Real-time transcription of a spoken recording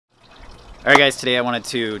Alright guys, today I wanted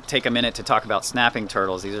to take a minute to talk about snapping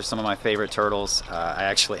turtles. These are some of my favorite turtles. I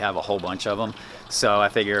actually have a whole bunch of them. So I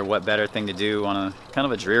figure what better thing to do on a kind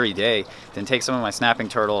of a dreary day than take some of my snapping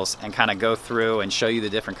turtles and kind of go through and show you the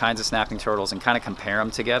different kinds of snapping turtles and kind of compare them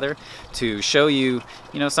together to show you,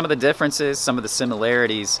 some of the differences, some of the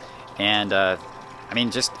similarities, and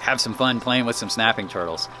just have some fun playing with some snapping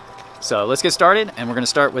turtles. So let's get started, and we're going to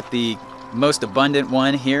start with the most abundant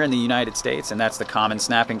one here in the United States, and that's the common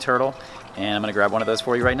snapping turtle. And I'm going to grab one of those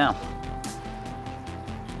for you right now.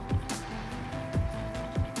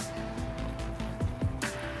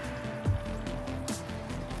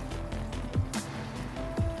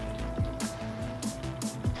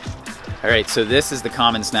 Alright, so this is the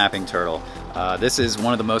common snapping turtle. This is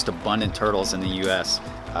one of the most abundant turtles in the US.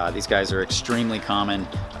 These guys are extremely common.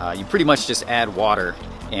 You pretty much just add water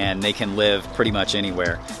and they can live pretty much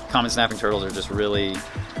anywhere. Common snapping turtles are just really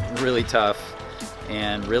tough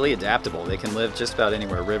and really adaptable. They can live just about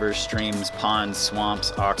anywhere. Rivers, streams, ponds,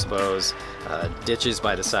 swamps, oxbows, ditches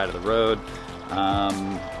by the side of the road.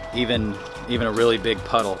 Even a really big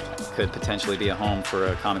puddle could potentially be a home for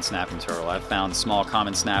a common snapping turtle. I've found small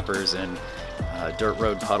common snappers in dirt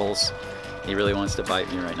road puddles. He really wants to bite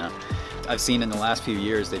me right now. I've seen in the last few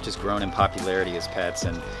years they've just grown in popularity as pets,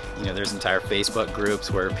 and there's entire Facebook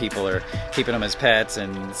groups where people are keeping them as pets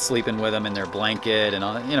and sleeping with them in their blanket and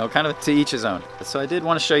all that, kind of to each his own. So I did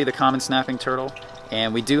want to show you the common snapping turtle,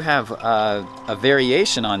 and we do have a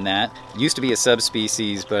variation on that. It used to be a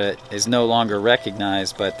subspecies but is no longer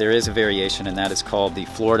recognized, but there is a variation, and that is called the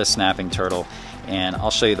Florida snapping turtle, and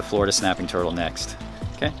I'll show you the Florida snapping turtle next.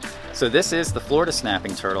 Okay, so this is the Florida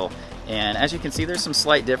snapping turtle. And as you can see, there's some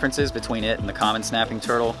slight differences between it and the common snapping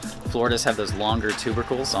turtle. Floridas have those longer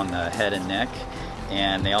tubercles on the head and neck,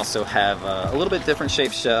 and they also have a little bit different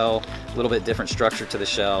shaped shell, a little bit different structure to the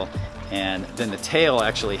shell, and then the tail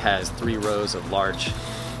actually has 3 rows of large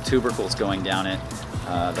tubercles going down it,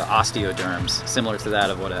 the osteoderms, similar to that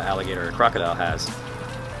of what an alligator or crocodile has.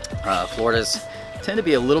 Floridas tend to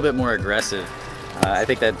be a little bit more aggressive. I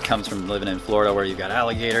think that comes from living in Florida, where you've got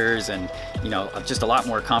alligators and just a lot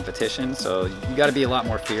more competition, so you got to be a lot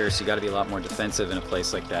more fierce, you got to be a lot more defensive in a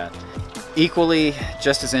place like that. Equally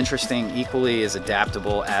just as interesting, equally as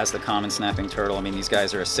adaptable as the common snapping turtle. I mean, these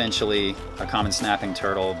guys are essentially a common snapping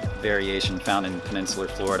turtle variation found in peninsular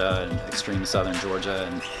Florida and extreme southern Georgia,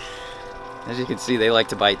 and as you can see, they like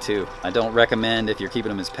to bite too. I don't recommend, if you're keeping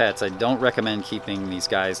them as pets, I don't recommend keeping these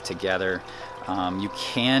guys together. You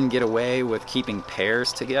can get away with keeping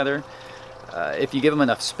pairs together if you give them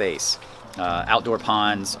enough space. Outdoor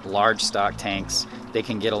ponds, large stock tanks, they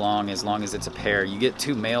can get along as long as it's a pair. You get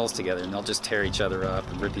 2 males together and they'll just tear each other up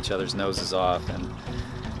and rip each other's noses off, and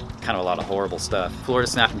kind of a lot of horrible stuff. Florida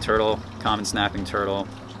snapping turtle, common snapping turtle,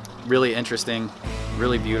 really interesting,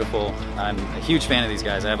 really beautiful. I'm a huge fan of these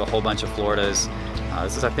guys. I have a whole bunch of Floridas.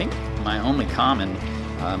 This is, I think, my only common.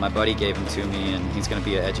 My buddy gave him to me, and he's going to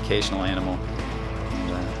be an educational animal.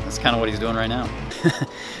 And, that's kind of what he's doing right now.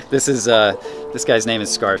 This guy's name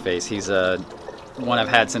is Scarface. He's one I've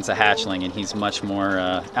had since a hatchling, and he's much more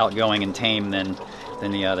outgoing and tame than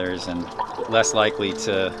the others, and less likely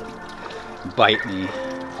to bite me,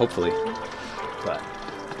 hopefully.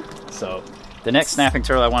 So the next snapping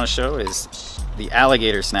turtle I want to show is the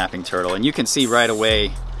alligator snapping turtle, and you can see right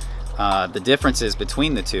away the differences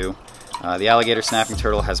between the two. The alligator snapping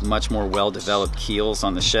turtle has much more well-developed keels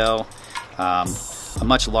on the shell, a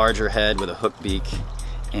much larger head with a hook beak,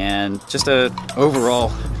 and just a overall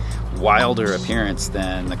wilder appearance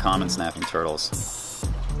than the common snapping turtles.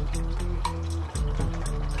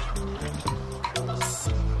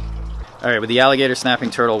 Alright, with the alligator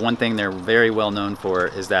snapping turtle, one thing they're very well known for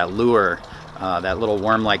is that lure, that little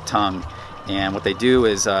worm-like tongue. And what they do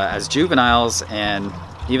is, as juveniles and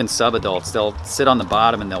even sub-adults, they'll sit on the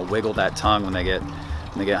bottom and they'll wiggle that tongue when they get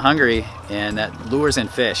hungry, and that lures in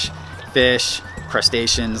fish,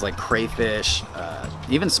 crustaceans like crayfish,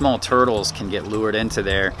 even small turtles can get lured into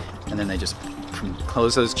there, and then they just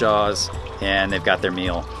close those jaws and they've got their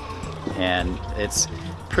meal. And it's a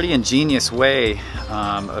pretty ingenious way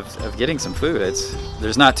of getting some food.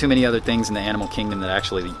 There's not too many other things in the animal kingdom that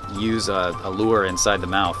actually use a lure inside the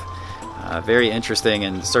mouth. Very interesting,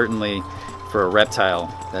 and certainly for a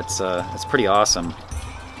reptile, that's pretty awesome.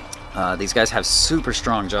 These guys have super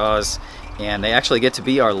strong jaws, and they actually get to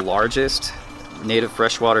be our largest native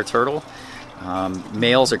freshwater turtle.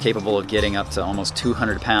 Males are capable of getting up to almost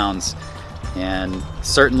 200 pounds, and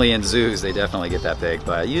certainly in zoos they definitely get that big,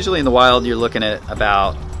 but usually in the wild you're looking at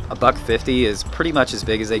about $1.50 is pretty much as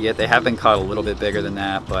big as they get. They have been caught a little bit bigger than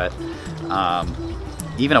that, but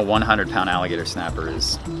even a 100-pound alligator snapper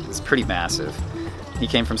is pretty massive. He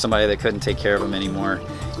came from somebody that couldn't take care of him anymore,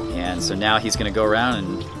 and so now he's going to go around,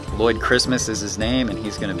 and Lloyd Christmas is his name, and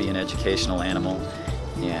he's going to be an educational animal,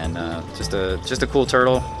 and just a cool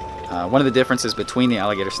turtle. One of the differences between the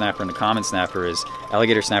alligator snapper and the common snapper is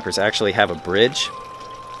alligator snappers actually have a bridge,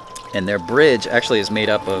 and their bridge actually is made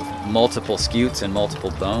up of multiple scutes and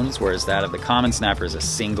multiple bones, whereas that of the common snapper is a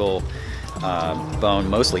single bone,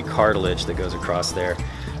 mostly cartilage, that goes across there.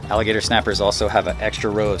 Alligator snappers also have an extra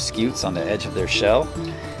row of scutes on the edge of their shell,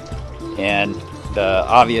 and the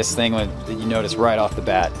obvious thing that you notice right off the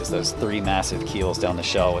bat is those 3 massive keels down the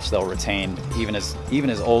shell, which they'll retain even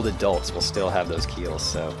as old adults will still have those keels.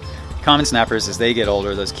 So common snappers, as they get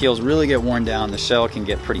older, those keels really get worn down, the shell can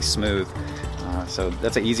get pretty smooth. So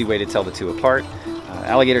that's an easy way to tell the two apart.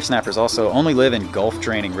 Alligator snappers also only live in Gulf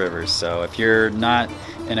draining rivers, so if you're not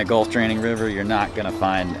in a Gulf draining river, you're not going to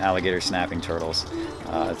find alligator snapping turtles.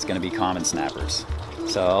 It's going to be common snappers.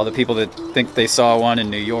 So all the people that think they saw one in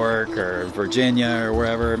New York or Virginia or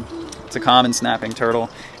wherever, it's a common snapping turtle.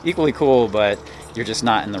 Equally cool, but you're just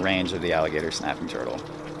not in the range of the alligator snapping turtle.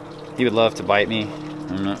 He would love to bite me.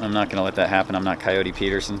 I'm not going to let that happen. I'm not Coyote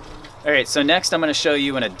Peterson. Alright, so next I'm going to show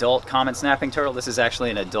you an adult common snapping turtle. This is actually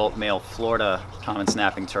an adult male Florida common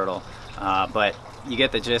snapping turtle, but you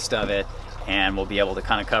get the gist of it, and we'll be able to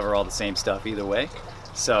kind of cover all the same stuff either way.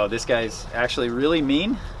 So this guy's actually really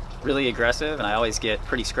mean, really aggressive, and I always get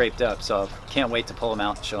pretty scraped up, so can't wait to pull him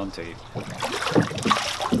out and show him to you.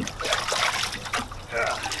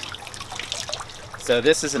 So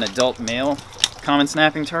this is an adult male common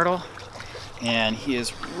snapping turtle, and he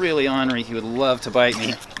is really ornery. He would love to bite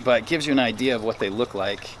me, but it gives you an idea of what they look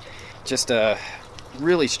like. Just a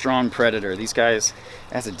really strong predator. These guys,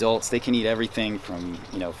 as adults, they can eat everything from,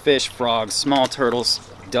 you know, fish, frogs, small turtles,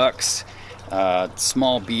 ducks,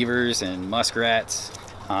 small beavers and muskrats.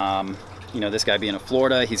 You know, this guy being in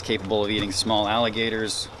Florida, he's capable of eating small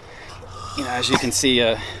alligators. You know, as you can see,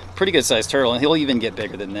 a pretty good sized turtle, and he'll even get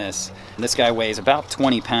bigger than this. And this guy weighs about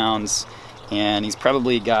 20 pounds, and he's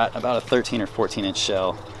probably got about a 13 or 14 inch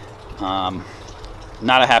shell.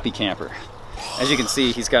 Not a happy camper. As you can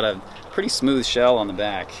see, he's got a pretty smooth shell on the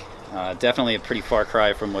back. Definitely a pretty far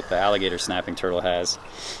cry from what the alligator snapping turtle has.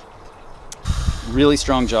 Really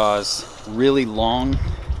strong jaws, really long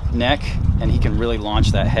neck, and he can really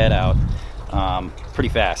launch that head out pretty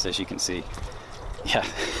fast, as you can see. Yeah.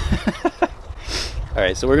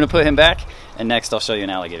 Alright, so we're going to put him back, and next I'll show you an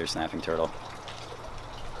alligator snapping turtle.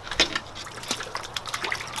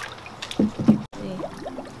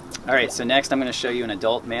 Alright, so next I'm going to show you an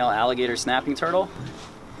adult male alligator snapping turtle.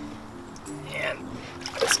 And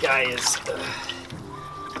this guy is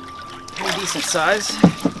pretty decent size.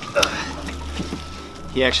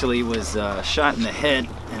 He actually was shot in the head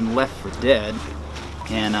and left for dead,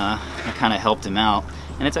 and I kind of helped him out,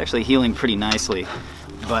 and it's actually healing pretty nicely.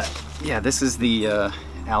 But yeah, this is the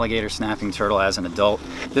alligator snapping turtle as an adult.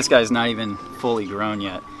 This guy's not even fully grown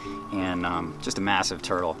yet, and just a massive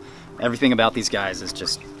turtle. Everything about these guys is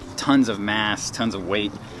just tons of mass, tons of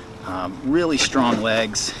weight, really strong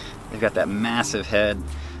legs. They've got that massive head,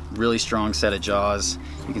 really strong set of jaws.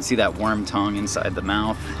 You can see that worm tongue inside the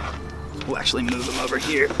mouth. We'll actually move him over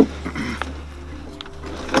here.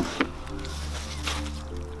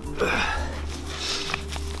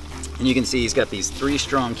 And you can see he's got these 3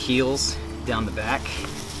 strong keels down the back.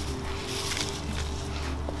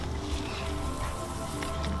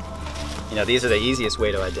 You know, these are the easiest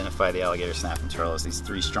way to identify the alligator snapping turtle, is these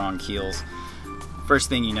 3 strong keels. First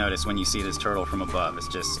thing you notice when you see this turtle from above is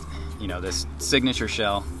just, you know, this signature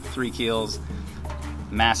shell, 3 keels,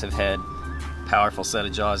 massive head, powerful set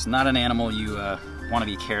of jaws. Not an animal you want to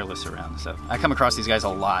be careless around. So I come across these guys a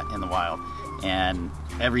lot in the wild, and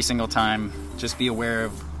every single time, just be aware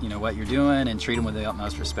of, you know, what you're doing and treat them with the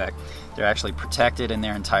utmost respect. They're actually protected in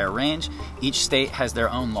their entire range. Each state has their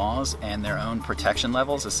own laws and their own protection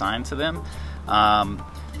levels assigned to them.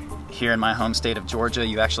 Here in my home state of Georgia,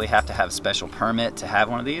 you actually have to have a special permit to have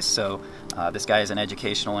one of these. So this guy is an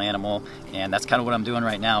educational animal, and that's kind of what I'm doing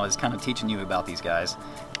right now, is kind of teaching you about these guys.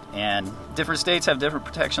 And different states have different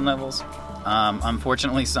protection levels.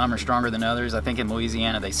 Unfortunately, some are stronger than others. I think in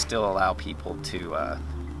Louisiana, they still allow people to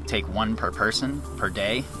take 1 per person per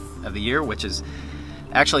day of the year, which is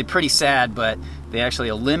actually pretty sad, but they actually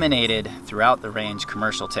eliminated throughout the range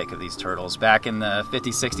commercial take of these turtles. Back in the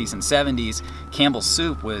 50s, 60s, and 70s, Campbell's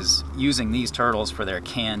Soup was using these turtles for their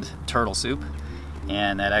canned turtle soup,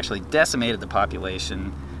 and that actually decimated the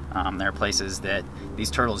population. There are places that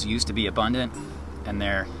these turtles used to be abundant, and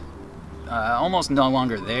they're almost no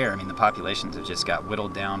longer there. I mean, the populations have just got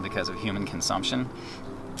whittled down because of human consumption.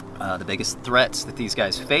 The biggest threats that these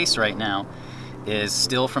guys face right now is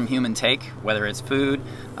still from human take, whether it's food.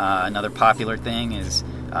 Another popular thing is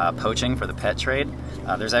poaching for the pet trade.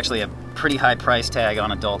 There's actually a pretty high price tag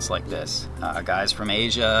on adults like this. Guys from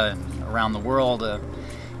Asia and around the world,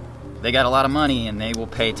 they got a lot of money and they will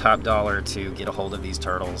pay top dollar to get a hold of these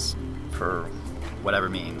turtles for whatever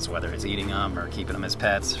means, whether it's eating them or keeping them as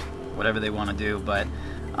pets, whatever they want to do. But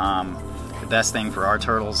the best thing for our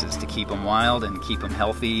turtles is to keep them wild and keep them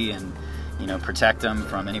healthy, and protect them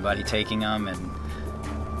from anybody taking them and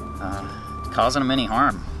causing them any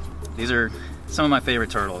harm. These are some of my favorite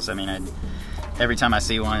turtles. I mean, every time I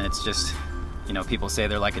see one, it's just, people say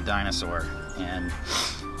they're like a dinosaur, and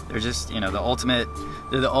they're just, they're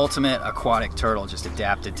the ultimate aquatic turtle, just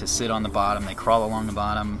adapted to sit on the bottom. They crawl along the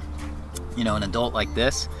bottom. An adult like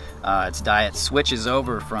this, its diet switches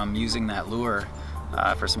over from using that lure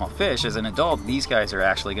for small fish. As an adult, these guys are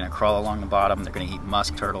actually going to crawl along the bottom. They're going to eat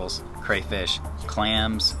musk turtles, crayfish,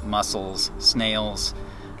 clams, mussels, snails,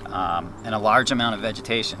 and a large amount of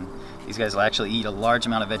vegetation. These guys will actually eat a large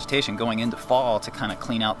amount of vegetation going into fall to kind of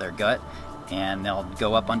clean out their gut, and they'll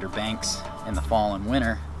go up under banks in the fall and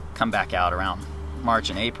winter, come back out around March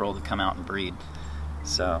and April to come out and breed.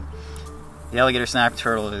 So the alligator snapping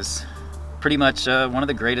turtle is pretty much one of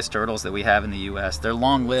the greatest turtles that we have in the U.S. They're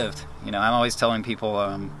long-lived. I'm always telling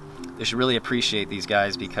people they should really appreciate these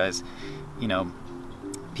guys, because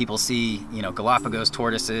people see Galapagos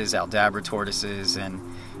tortoises, Aldabra tortoises, and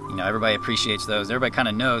everybody appreciates those. Everybody kind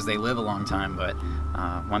of knows they live a long time, but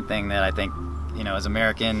one thing that I think as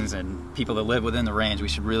Americans and people that live within the range, we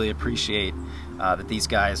should really appreciate that these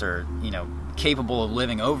guys are capable of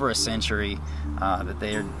living over a century, that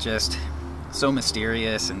they are just so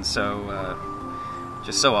mysterious and so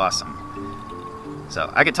just so awesome. So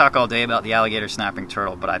I could talk all day about the alligator snapping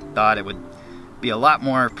turtle, but I thought it would be a lot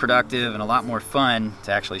more productive and a lot more fun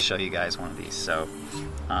to actually show you guys one of these. So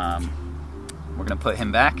we're gonna put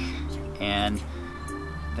him back, and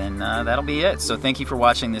then that'll be it. So thank you for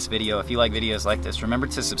watching this video. If you like videos like this, remember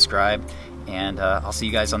to subscribe, and I'll see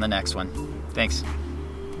you guys on the next one. Thanks.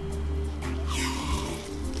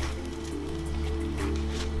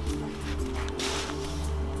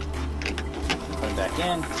 Put him back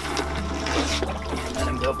in. Let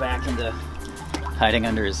him go back into hiding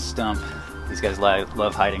under his stump. These guys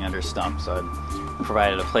love hiding under stumps, so I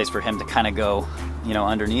provided a place for him to kind of go,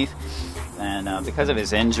 underneath. And because of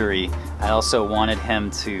his injury, I also wanted him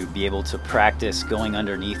to be able to practice going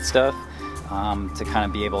underneath stuff, to kind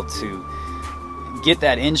of be able to get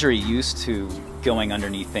that injury used to going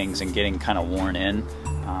underneath things and getting kind of worn in.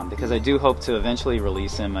 Because I do hope to eventually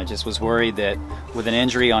release him. I just was worried that with an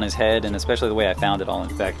injury on his head, and especially the way I found it all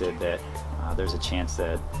infected, that there's a chance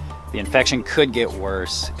that the infection could get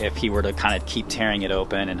worse if he were to kind of keep tearing it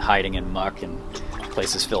open and hiding in muck and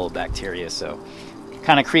places filled with bacteria. So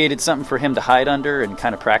kind of created something for him to hide under and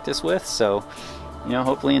kind of practice with. So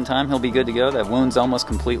hopefully in time he'll be good to go. That wound's almost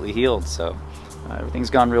completely healed, so everything's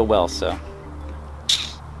gone real well. So